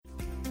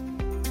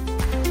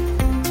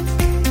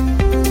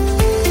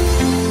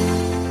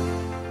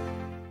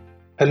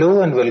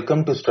Hello and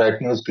welcome to Strat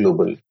News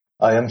Global.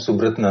 I am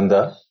Subrat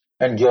Nanda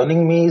and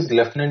joining me is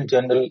Lieutenant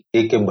General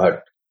A.K.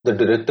 Bhatt, the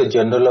Director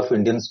General of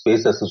Indian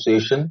Space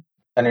Association,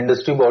 an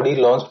industry body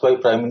launched by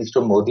Prime Minister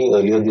Modi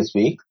earlier this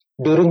week.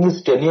 During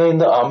his tenure in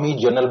the army,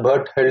 General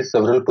Bhatt held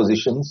several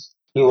positions.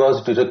 He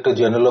was Director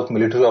General of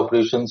Military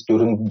Operations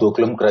during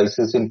Doklam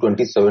crisis in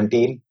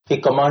 2017. He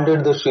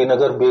commanded the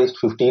Srinagar-based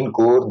 15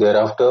 Corps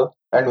thereafter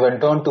and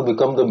went on to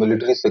become the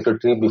Military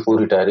Secretary before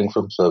retiring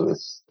from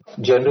service.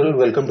 General,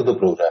 welcome to the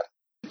program.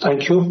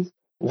 Thank you.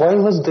 Why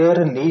was there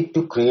a need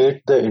to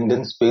create the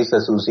Indian Space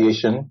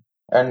Association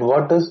and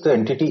what does the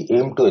entity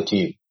aim to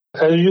achieve?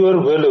 As you are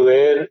well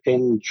aware,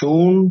 in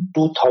June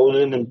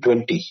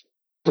 2020,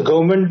 the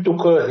government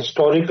took a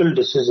historical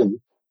decision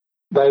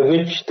by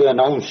which they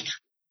announced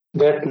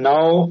that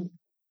now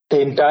the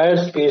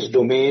entire space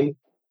domain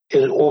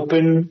is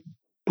open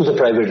to the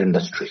private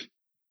industry,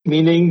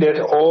 meaning that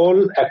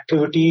all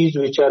activities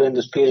which are in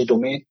the space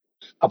domain,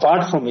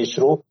 apart from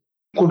ISRO,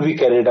 could be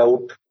carried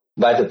out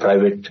by the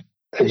private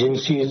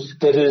agencies,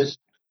 that is,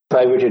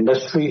 private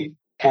industry,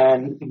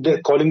 and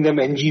they're calling them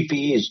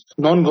NGPs,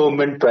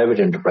 non-government private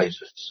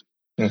enterprises.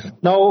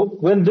 Now,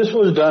 when this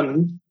was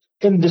done,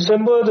 in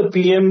December, the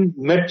PM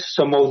met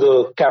some of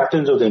the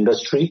captains of the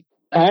industry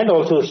and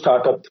also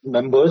startup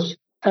members,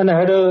 and I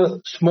had a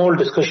small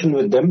discussion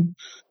with them.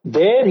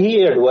 There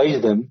he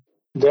advised them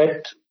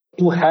that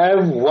to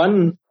have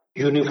one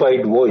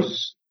unified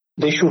voice,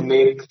 they should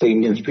make the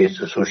Indian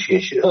Space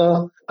Association,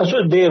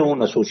 their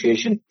own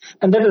association,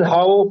 and that is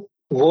how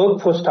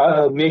work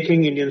for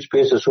making Indian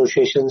Space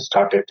Association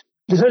started.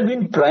 This has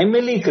been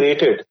primarily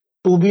created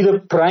to be the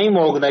prime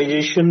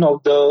organization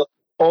of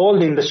all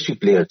the industry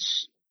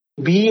players,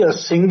 be a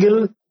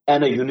single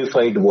and a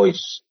unified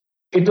voice.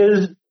 It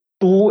is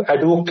to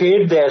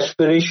advocate the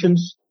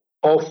aspirations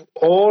of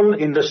all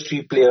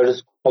industry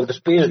players of the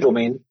space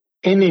domain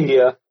in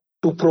India,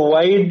 to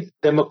provide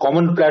them a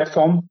common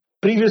platform.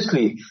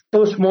 Previously,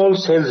 there were small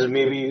cells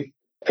maybe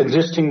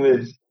existing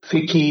with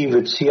FICCI,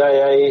 with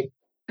CII,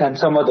 and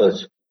some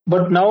others.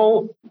 But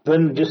now,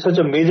 when such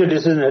a major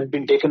decision had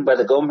been taken by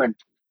the government,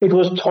 it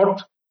was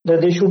thought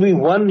that there should be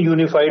one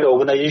unified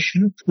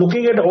organization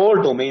looking at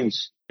all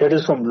domains, that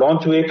is from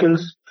launch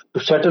vehicles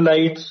to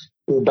satellites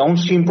to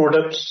downstream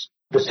products,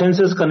 the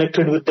sensors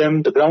connected with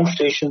them, the ground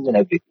stations and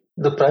everything.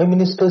 The Prime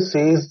Minister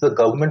says the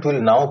government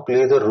will now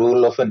play the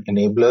role of an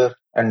enabler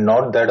and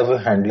not that of a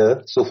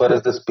handler so far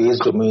as the space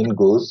domain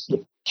goes.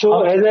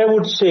 So as I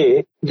would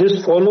say,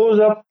 this follows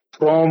up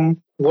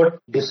from what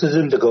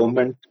decision the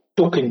government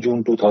took in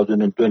June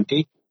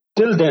 2020.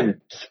 Till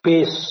then,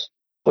 space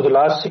for the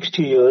last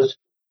 60 years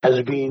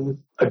has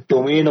been a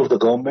domain of the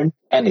government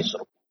and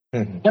ISRO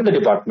and the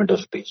Department of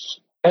Space.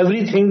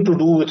 Everything to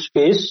do with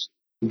space,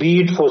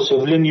 be it for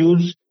civilian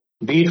use,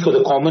 be it for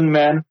the common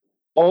man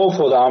or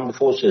for the armed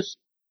forces,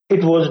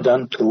 it was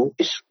done through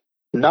ISRO.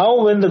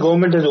 Now when the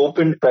government has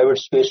opened private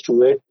space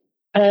to it,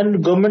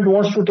 and government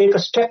wants to take a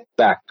step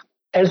back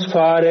as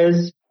far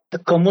as the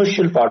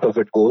commercial part of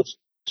it goes,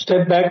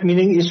 step back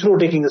meaning ISRO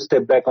taking a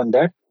step back on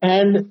that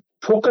and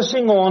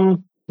focusing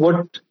on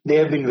what they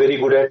have been very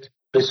good at,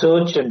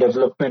 research and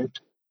development,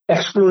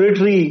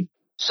 exploratory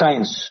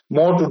science,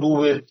 more to do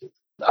with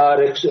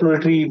our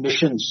exploratory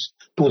missions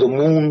to the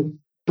moon,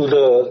 to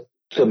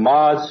the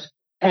Mars,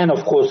 and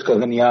of course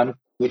Gaganyaan,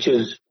 which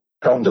is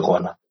around the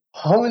corner.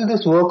 How will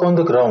this work on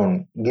the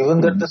ground, given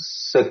that the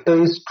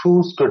sector is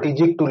too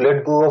strategic to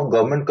let go of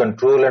government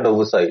control and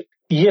oversight?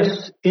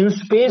 Yes,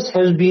 in-space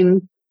has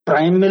been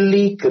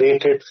primarily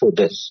created for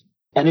this.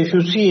 And if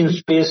you see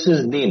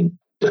in-space's name,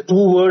 the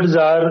two words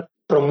are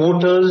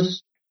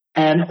promoters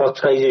and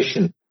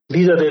authorization.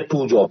 These are their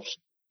two jobs.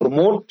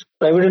 Promote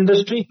private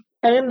industry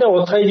and in the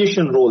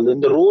authorization role, in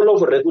the role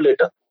of a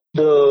regulator.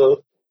 The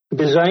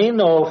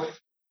design of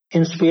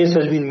in-space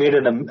has been made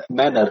in a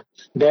manner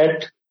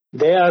that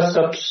there are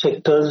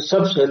subsectors,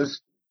 subcells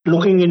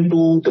looking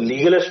into the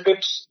legal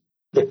aspects,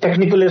 the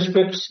technical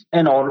aspects,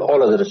 and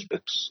all other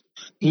aspects.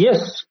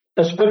 Yes,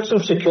 aspects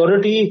of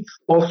security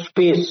of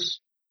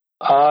space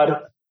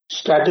are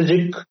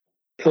strategic,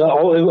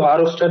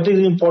 are of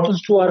strategic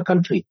importance to our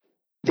country.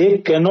 They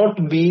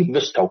cannot be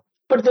missed out.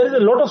 But there is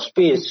a lot of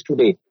space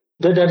today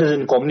that is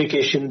in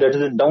communication, that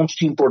is in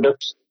downstream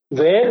products,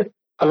 where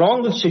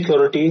along with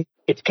security,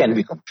 it can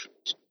be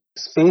commercialized.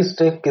 Space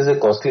tech is a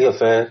costly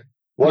affair.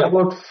 What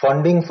about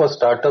funding for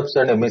startups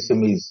and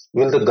MSMEs?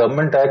 Will the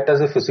government act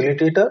as a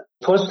facilitator?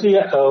 Firstly,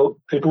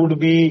 it would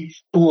be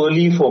too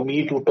early for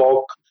me to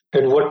talk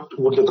at what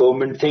would the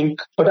government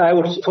think. But I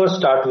would first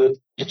start with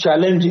the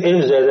challenge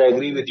is, as I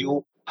agree with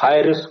you,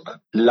 high risk,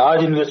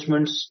 large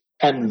investments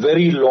and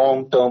very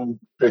long-term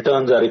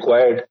returns are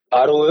required.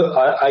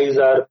 ROIs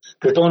are,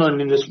 return on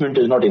investment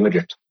is not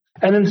immediate.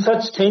 And in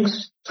such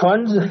things,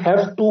 funds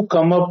have to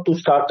come up to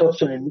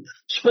startups and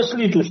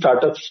especially to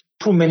startups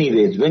through many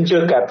ways,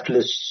 venture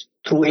capitalists,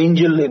 through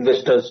angel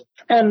investors,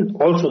 and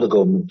also the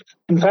government.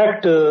 In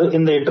fact,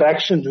 in the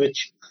interactions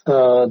which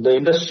the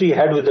industry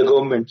had with the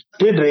government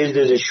did raise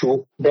this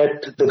issue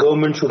that the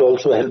government should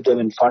also help them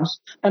in funds.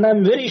 And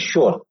I'm very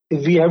sure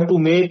if we have to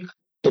make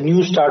the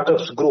new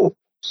startups grow,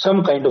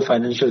 some kind of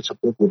financial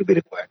support would be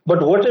required.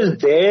 But what is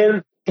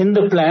there in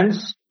the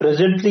plans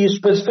presently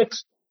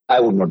specifics, I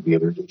would not be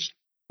able to say.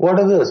 What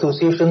are the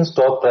association's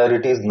top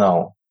priorities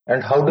now,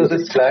 and how does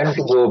it plan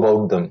to go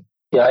about them?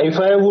 Yeah, if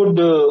I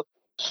would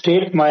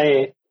state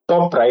my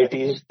top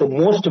priorities, the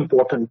most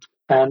important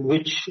and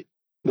which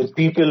with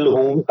people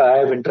whom I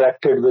have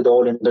interacted with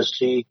all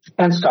industry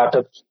and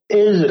startups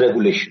is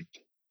regulation.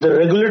 The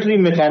regulatory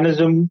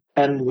mechanism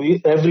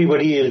and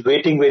everybody is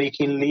waiting very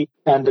keenly,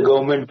 and the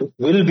government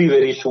will be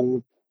very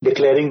soon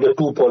declaring the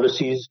two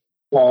policies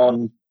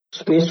on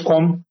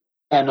Spacecom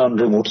and on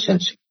remote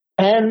sensing.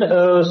 And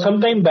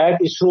sometime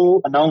back,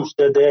 ISRO announced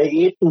that there are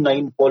 8 to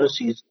 9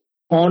 policies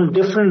on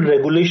different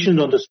regulations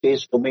on the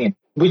space domain,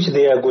 which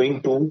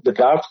the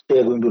drafts they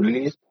are going to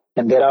release,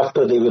 and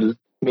thereafter they will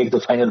make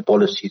the final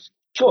policies.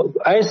 So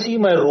I see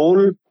my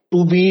role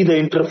to be the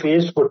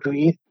interface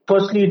between,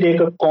 firstly, take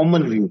a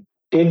common view,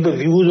 take the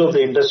views of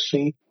the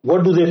industry,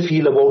 what do they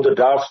feel about the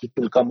drafts which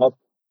will come up,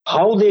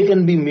 how they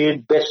can be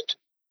made best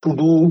to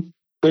do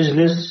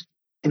business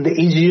in the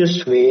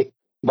easiest way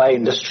by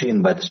industry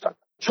and by the startup.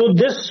 So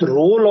this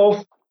role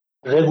of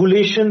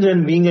regulations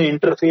and being an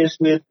interface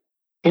with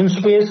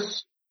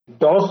InSpace,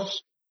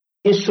 DOS,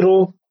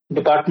 ISRO,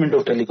 Department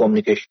of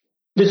Telecommunication.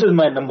 This is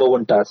my number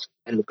one task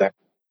I look at.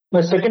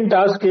 My second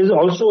task is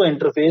also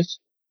interface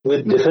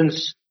with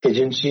defense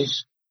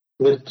agencies,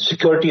 with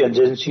security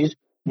agencies,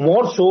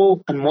 more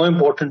so and more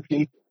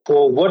importantly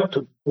for what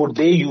would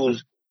they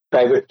use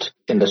private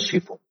industry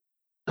for.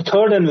 The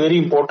third and very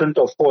important,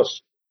 of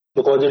course,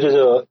 because it is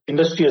an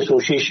industry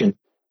association,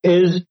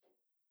 is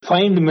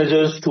find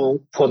measures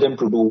for them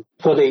to do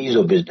for the ease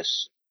of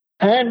business.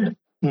 And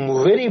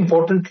very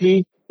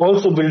importantly,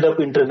 also build up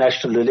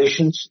international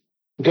relations,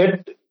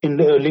 get in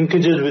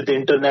linkages with the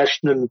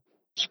international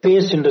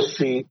space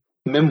industry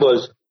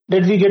members,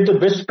 that we get the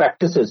best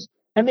practices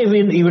and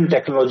even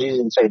technologies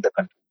inside the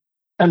country.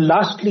 And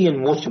lastly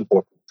and most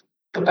important,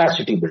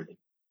 capacity building.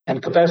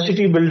 And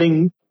capacity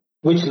building,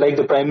 which like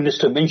the Prime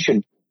Minister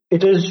mentioned,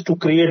 it is to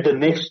create the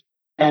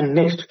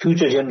next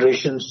future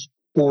generations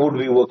who would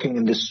be working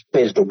in this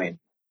space domain.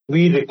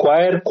 We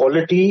require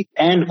quality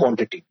and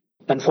quantity.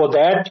 And for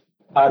that,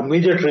 our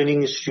major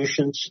training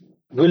institutions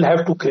will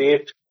have to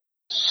create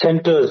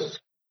centers,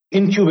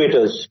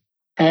 incubators,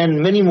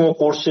 and many more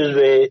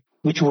courses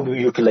which would be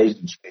utilized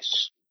in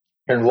space.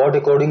 And what,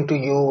 according to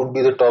you, would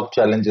be the top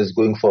challenges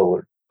going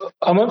forward?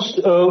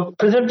 Amongst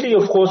presently,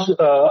 of course,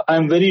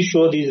 I'm very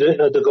sure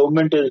the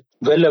government is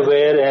well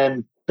aware,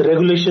 and the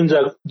regulations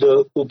are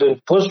the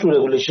first 2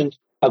 regulations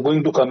are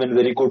going to come in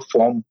very good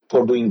form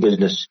for doing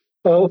business.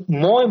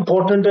 More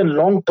important and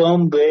long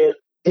term, where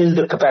is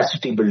the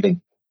capacity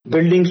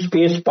building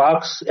space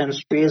parks and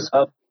space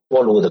hubs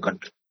all over the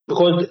country,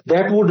 because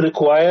that would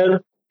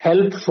require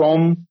help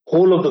from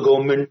whole of the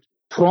government,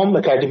 from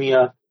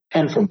academia,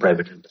 and from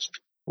private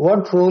industry.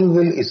 What role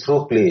will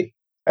ISRO play?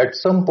 At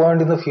some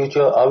point in the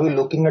future, are we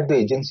looking at the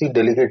agency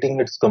delegating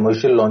its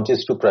commercial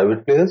launches to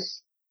private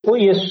players? Oh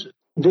yes,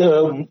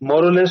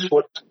 more or less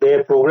what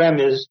their program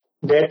is,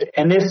 that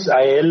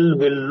NSIL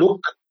will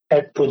look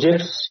at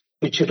projects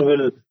which it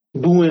will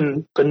do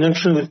in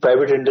conjunction with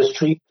private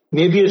industry,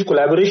 maybe as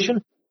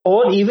collaboration,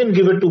 or even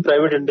give it to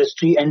private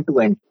industry end to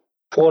end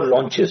for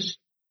launches.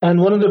 And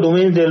one of the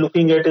domains they're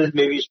looking at is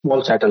maybe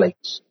small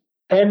satellites.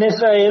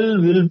 NSIL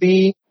will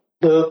be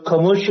the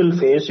commercial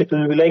phase. It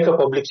will be like a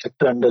public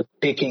sector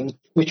undertaking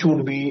which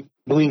would be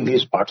doing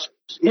these parts.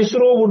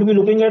 ISRO would be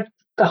looking at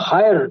the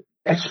higher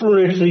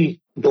exploratory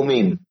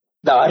domain,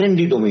 the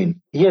R&D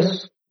domain.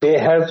 Yes, they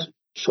have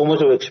so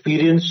much of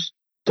experience.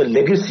 The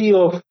legacy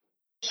of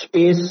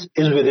space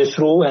is with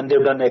ISRO, and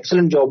they've done an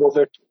excellent job of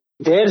it.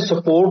 Their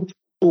support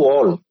to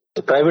all,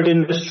 the private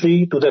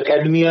industry, to the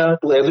academia,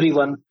 to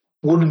everyone,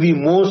 would be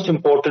most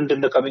important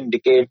in the coming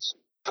decades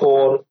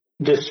for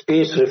this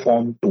space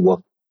reform to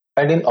work.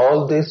 And in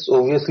all this,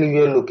 obviously, we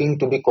are looking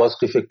to be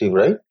cost effective,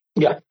 right?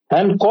 Yeah.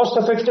 And cost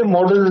effective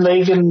model,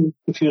 like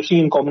if you see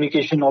in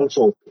communication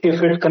also,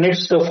 if it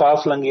connects the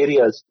far-flung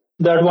areas,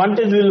 the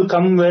advantage will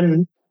come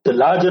when the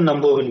larger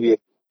number will be.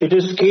 It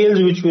is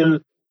scales which will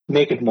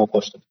make it more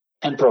cost effective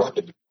and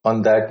profitable.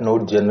 On that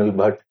note, General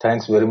Bhatt,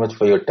 thanks very much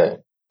for your time.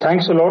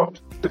 Thanks a lot.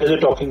 Pleasure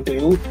talking to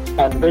you,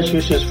 and best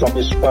wishes from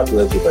ISPA to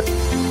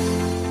everybody.